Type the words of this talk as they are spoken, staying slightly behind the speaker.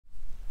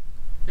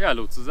Ja,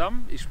 hallo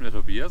zusammen, ich bin der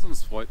Tobias und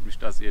es freut mich,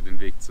 dass ihr den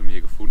Weg zu mir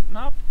gefunden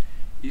habt.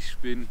 Ich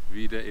bin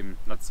wieder im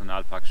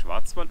Nationalpark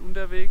Schwarzwald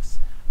unterwegs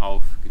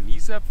auf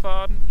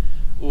Genießerpfaden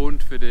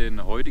und für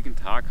den heutigen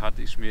Tag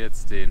hatte ich mir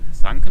jetzt den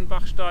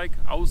Sankenbachsteig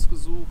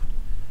ausgesucht,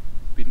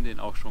 bin den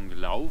auch schon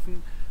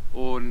gelaufen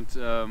und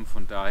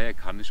von daher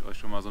kann ich euch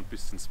schon mal so ein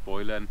bisschen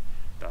spoilern,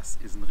 das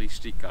ist ein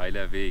richtig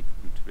geiler Weg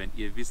und wenn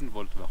ihr wissen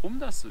wollt, warum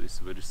das so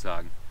ist, würde ich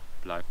sagen,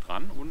 bleibt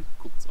dran und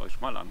guckt es euch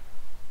mal an.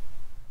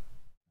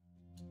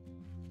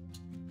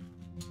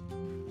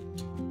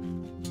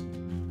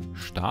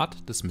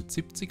 Start des mit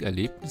 70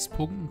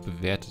 Erlebnispunkten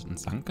bewerteten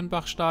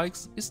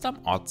Sankenbachsteigs ist am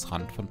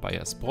Ortsrand von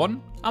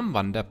Baiersbronn am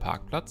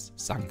Wanderparkplatz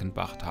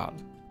Sankenbachtal.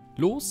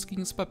 Los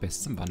ging es bei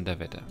bestem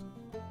Wanderwetter.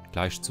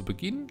 Gleich zu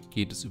Beginn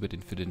geht es über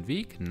den für den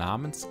Weg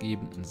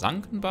namensgebenden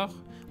Sankenbach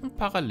und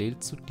parallel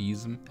zu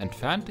diesem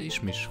entfernte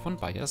ich mich von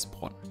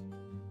Baiersbronn.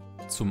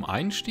 Zum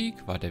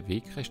Einstieg war der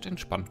Weg recht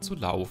entspannt zu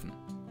laufen.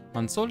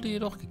 Man sollte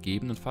jedoch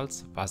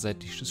gegebenenfalls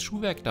wasserdichtes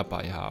Schuhwerk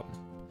dabei haben.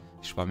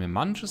 Ich war mir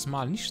manches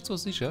Mal nicht so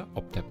sicher,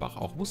 ob der Bach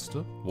auch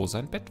wusste, wo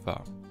sein Bett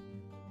war.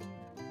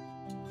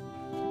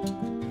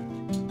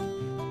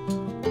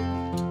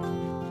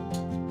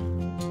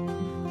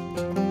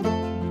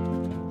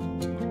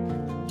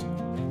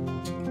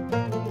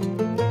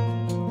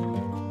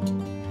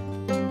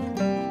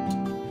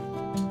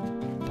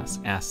 Das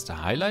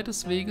erste Highlight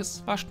des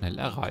Weges war schnell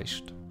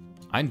erreicht.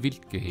 Ein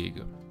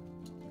Wildgehege.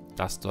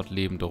 Das dort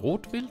lebende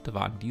Rotwild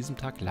war an diesem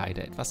Tag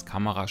leider etwas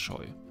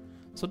kamerascheu,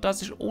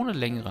 sodass ich ohne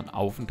längeren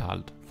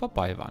Aufenthalt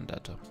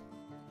vorbeiwanderte.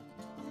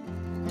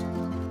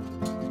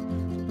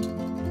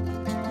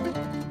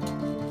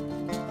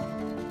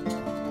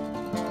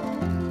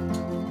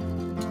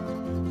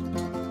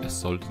 Es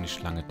sollte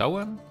nicht lange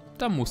dauern,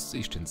 da musste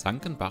ich den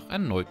Sankenbach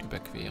erneut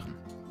überqueren.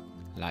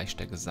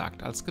 Leichter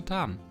gesagt als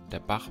getan, der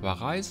Bach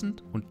war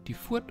reißend und die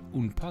Furt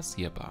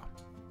unpassierbar.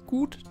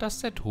 Gut,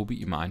 dass der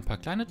Tobi immer ein paar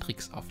kleine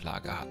Tricks auf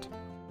Lager hat.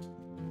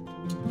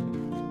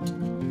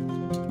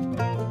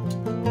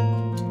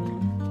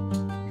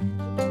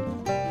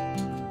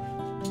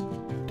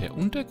 Der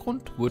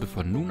Untergrund wurde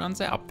von nun an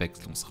sehr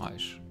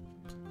abwechslungsreich.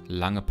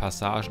 Lange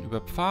Passagen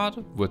über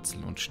Pfade,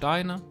 Wurzeln und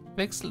Steine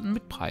wechselten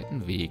mit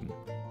breiten Wegen.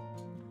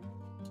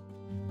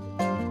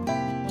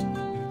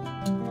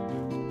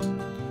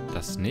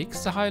 Das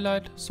nächste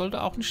Highlight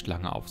sollte auch nicht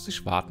lange auf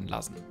sich warten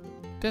lassen: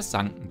 der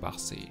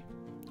Sankenbachsee,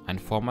 ein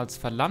vormals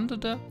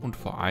verlandeter und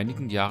vor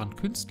einigen Jahren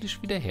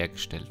künstlich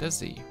wiederhergestellter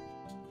See.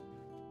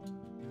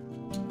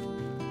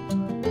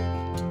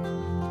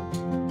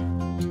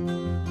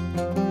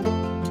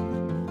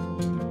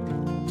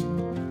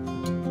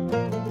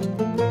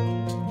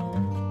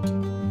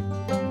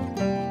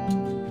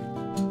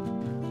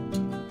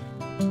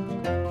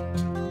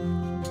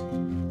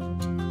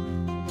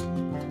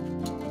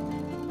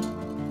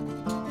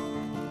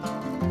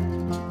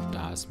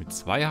 Mit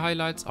zwei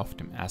Highlights auf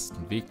dem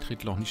ersten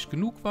Wegtritt noch nicht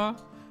genug war,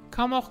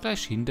 kam auch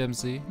gleich hinterm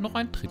See noch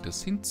ein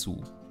drittes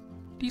hinzu: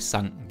 die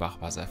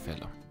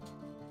Sankenbachwasserfälle.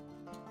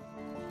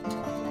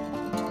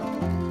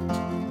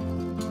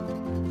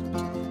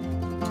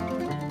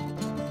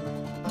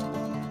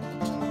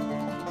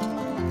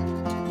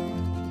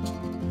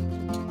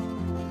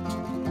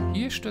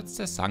 Hier stürzt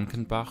der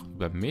Sankenbach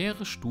über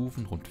mehrere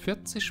Stufen rund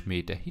 40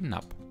 Meter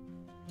hinab.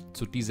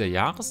 Zu dieser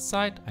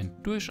Jahreszeit ein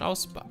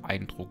durchaus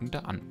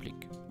beeindruckender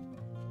Anblick.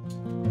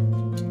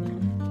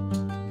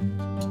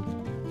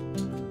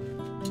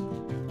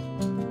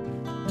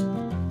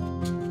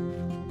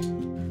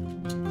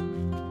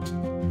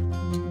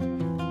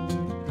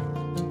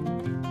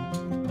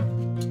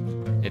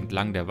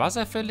 Entlang der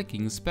Wasserfälle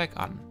ging es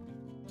bergan.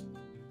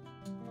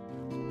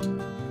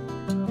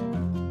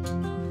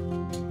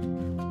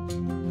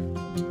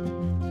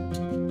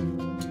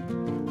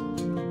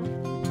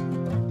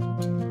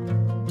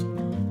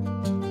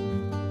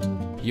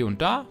 Hier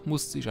und da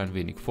musste ich ein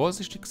wenig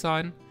vorsichtig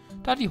sein,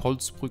 da die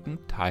Holzbrücken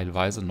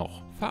teilweise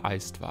noch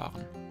vereist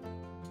waren.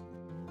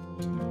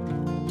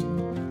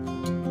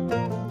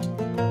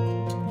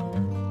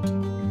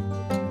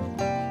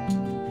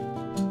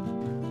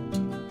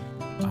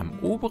 Am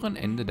oberen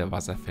Ende der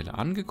Wasserfälle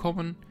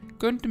angekommen,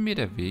 gönnte mir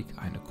der Weg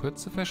eine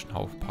kurze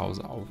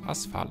Verschnaufpause auf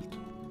Asphalt,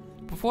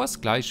 bevor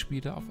es gleich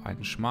wieder auf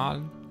einen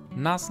schmalen,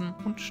 nassen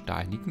und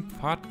steinigen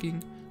Pfad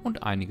ging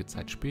und einige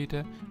Zeit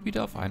später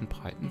wieder auf einen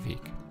breiten Weg.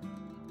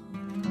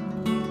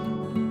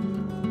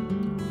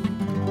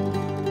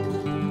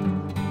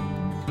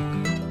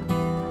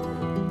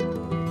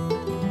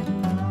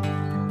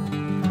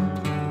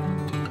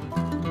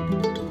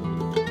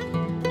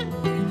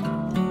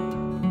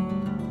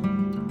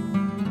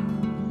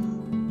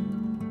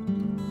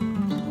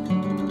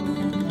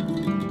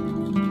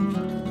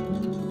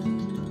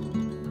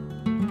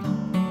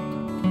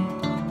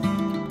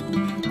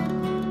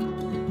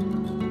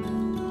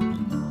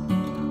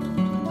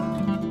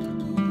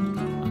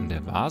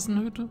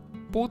 Hasenhütte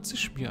bot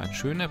sich mir ein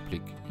schöner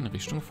Blick in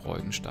Richtung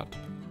Freudenstadt.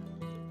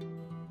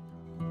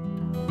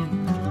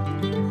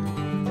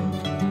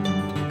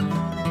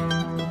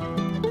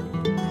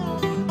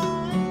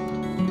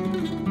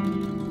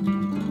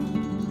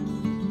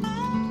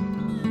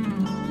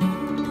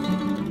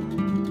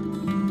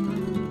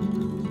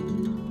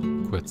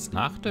 Kurz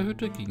nach der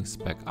Hütte ging es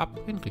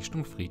bergab in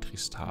Richtung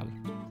Friedrichstal.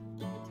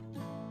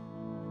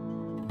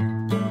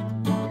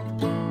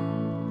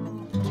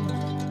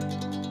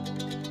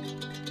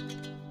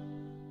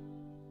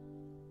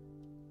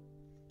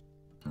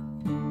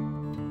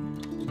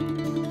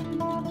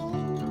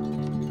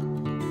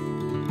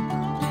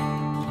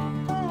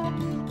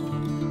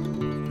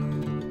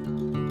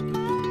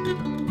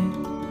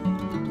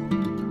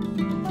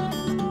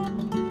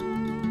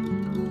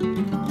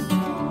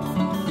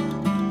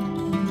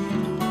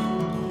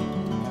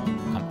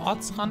 Am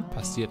Ortsrand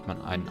passiert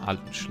man einen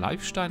alten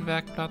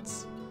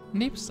Schleifsteinwerkplatz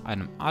nebst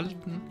einem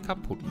alten,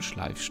 kaputten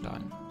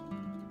Schleifstein.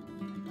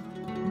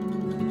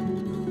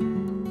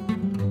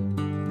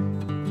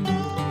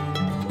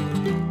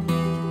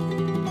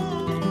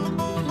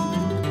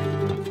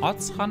 Am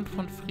Ortsrand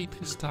von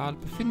Friedrichstal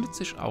befindet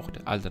sich auch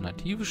der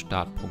alternative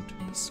Startpunkt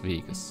des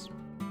Weges.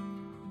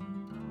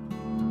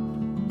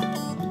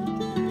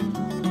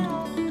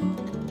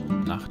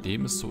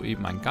 Nachdem es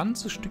soeben ein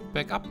ganzes Stück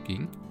bergab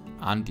ging,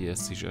 ahnt ihr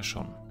es sicher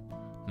schon.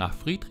 Nach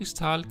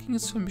Friedrichstal ging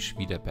es für mich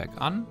wieder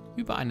bergan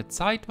über eine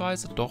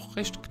zeitweise doch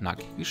recht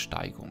knackige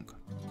Steigung.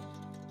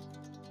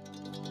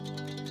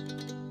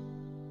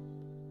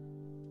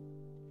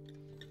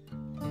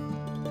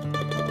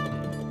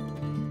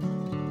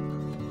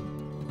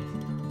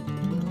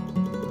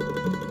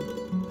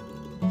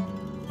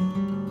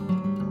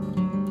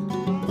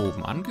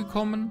 Oben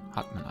angekommen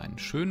hat man einen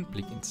schönen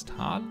Blick ins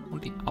Tal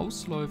und die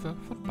Ausläufer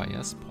von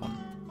Baiersbronn.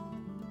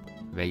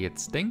 Wer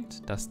jetzt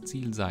denkt, das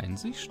Ziel sei in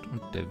Sicht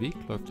und der Weg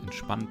läuft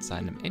entspannt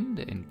seinem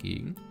Ende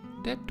entgegen,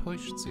 der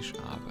täuscht sich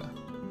aber.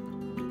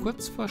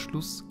 Kurz vor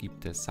Schluss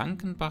gibt der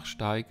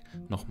Sankenbachsteig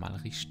nochmal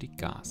richtig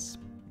Gas.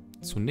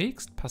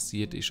 Zunächst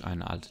passierte ich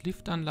eine alte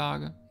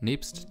Liftanlage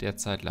nebst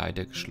derzeit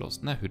leider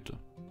geschlossener Hütte.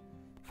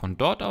 Von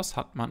dort aus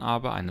hat man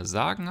aber eine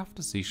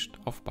sagenhafte Sicht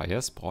auf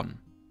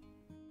Baiersbronn.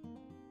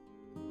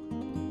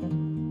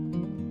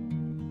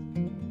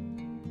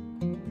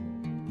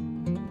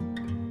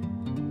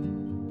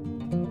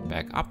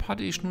 Bergab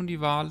hatte ich nun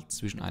die Wahl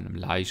zwischen einem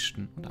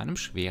leichten und einem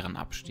schweren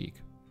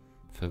Abstieg.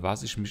 Für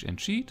was ich mich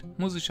entschied,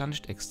 muss ich ja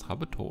nicht extra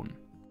betonen.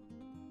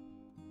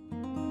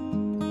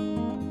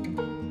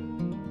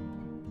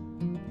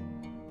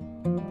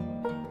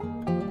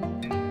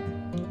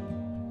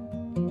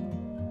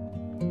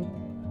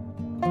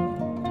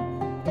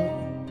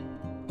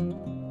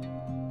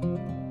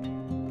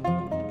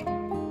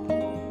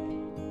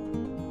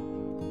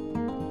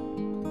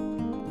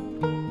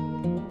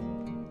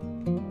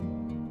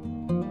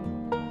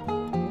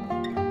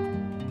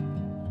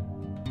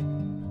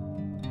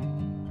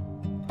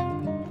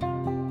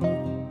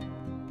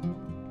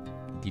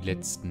 Die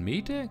letzten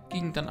Meter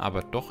gingen dann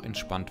aber doch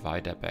entspannt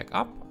weiter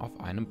bergab auf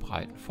einem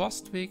breiten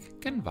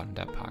Forstweg gen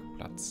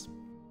Wanderparkplatz.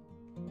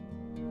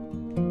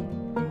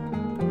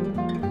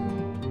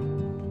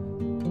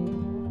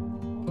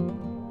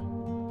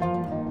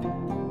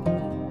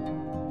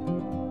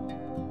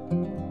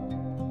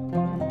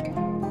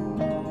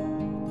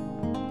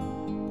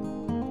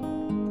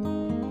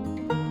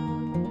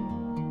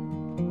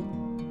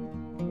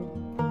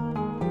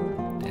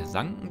 Der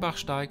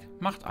Sankenbachsteig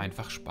macht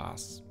einfach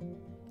Spaß.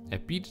 Er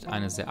bietet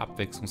eine sehr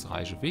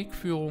abwechslungsreiche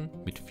Wegführung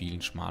mit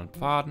vielen schmalen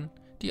Pfaden,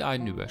 die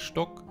einen über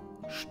Stock,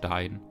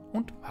 Stein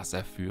und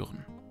Wasser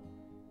führen.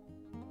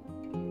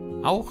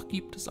 Auch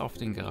gibt es auf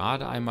den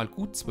gerade einmal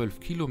gut 12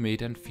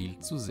 Kilometern viel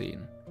zu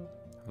sehen.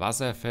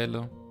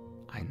 Wasserfälle,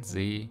 ein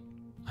See,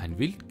 ein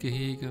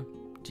Wildgehege,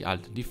 die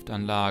alte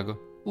Liftanlage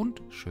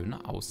und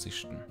schöne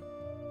Aussichten.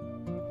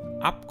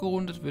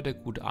 Abgerundet wird der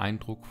gute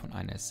Eindruck von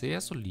einer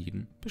sehr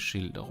soliden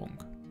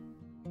Beschilderung.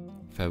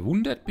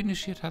 Verwundert bin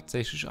ich hier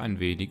tatsächlich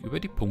ein wenig über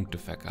die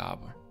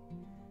Punktevergabe.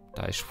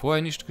 Da ich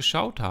vorher nicht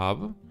geschaut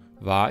habe,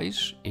 war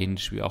ich,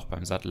 ähnlich wie auch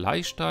beim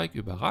Sattelleisteig,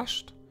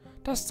 überrascht,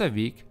 dass der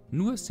Weg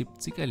nur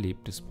 70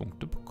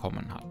 Erlebnispunkte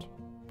bekommen hat.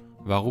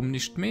 Warum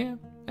nicht mehr,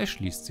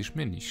 erschließt sich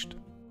mir nicht.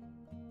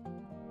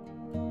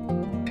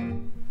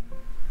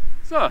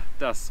 So,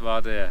 das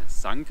war der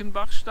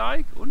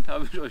Sankenbachsteig und,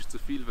 habe ich euch zu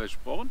viel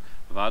versprochen,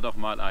 war doch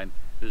mal ein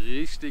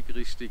richtig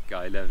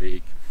geiler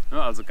Weg.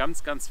 Also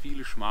ganz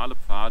viele schmale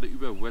Pfade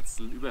über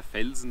Wurzeln, über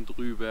Felsen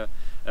drüber,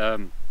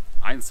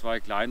 ein, zwei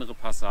kleinere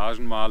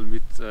Passagen mal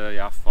mit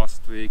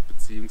Forstweg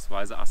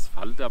bzw.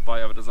 Asphalt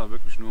dabei, aber das auch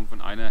wirklich nur um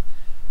von einer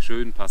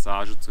schönen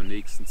Passage zur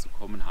nächsten zu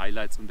kommen.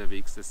 Highlights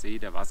unterwegs, der See,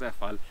 der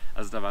Wasserfall,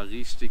 also da war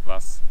richtig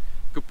was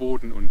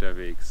geboten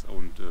unterwegs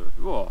und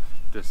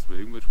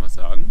deswegen würde ich mal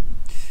sagen,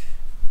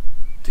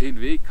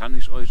 den Weg kann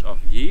ich euch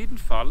auf jeden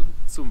Fall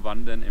zum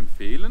Wandern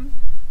empfehlen.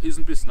 Ist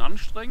ein bisschen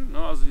anstrengend, ne?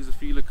 Also diese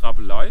viele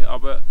Krabbelei,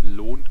 aber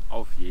lohnt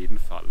auf jeden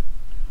Fall.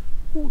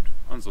 Gut,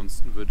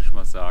 ansonsten würde ich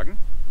mal sagen,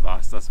 war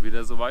es das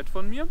wieder soweit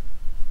von mir.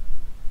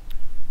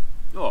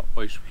 Ja,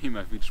 euch wie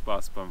immer viel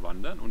Spaß beim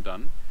Wandern und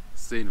dann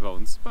sehen wir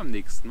uns beim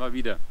nächsten Mal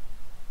wieder.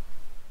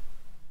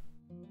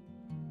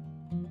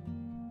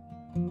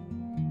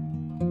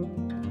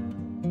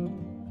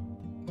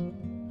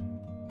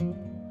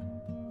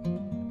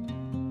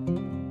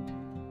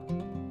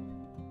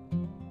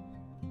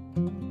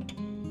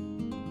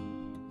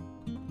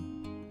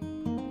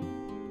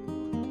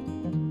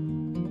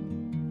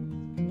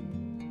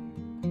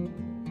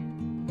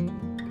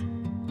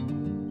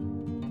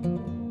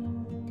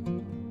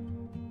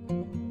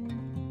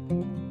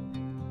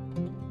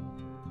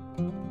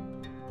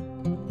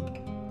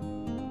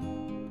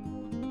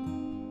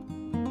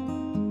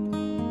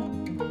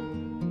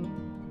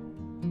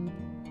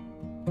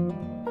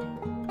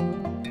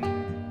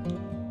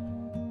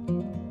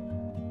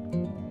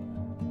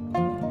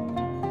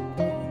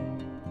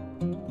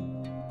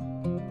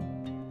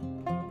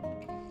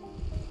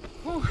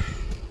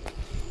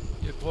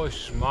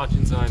 durch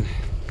Martin sein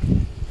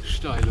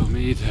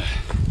Steilometer.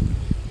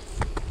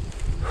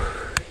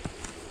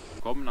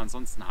 Kommen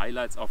ansonsten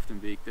Highlights auf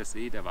dem Weg, der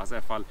See, der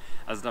Wasserfall.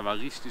 Also da war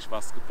richtig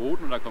was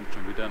geboten und da kommt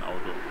schon wieder ein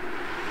Auto.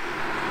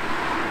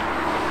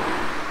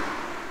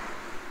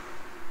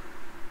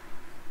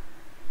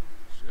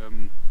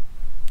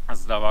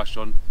 Also da war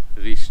schon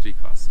richtig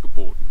was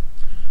geboten.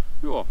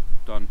 Ja,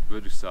 dann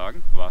würde ich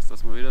sagen, war es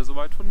das mal wieder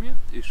soweit von mir.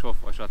 Ich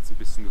hoffe, euch hat es ein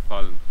bisschen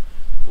gefallen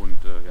und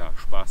ja,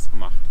 Spaß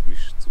gemacht,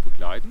 mich zu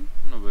begleiten.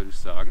 Und dann würde ich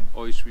sagen,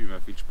 euch wie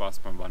immer viel Spaß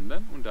beim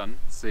Wandern und dann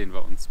sehen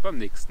wir uns beim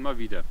nächsten Mal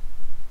wieder.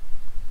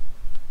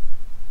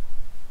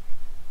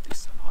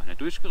 Ist dann auch einer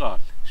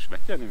durchgeradelt. Ich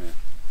schmeckt ja nicht mehr.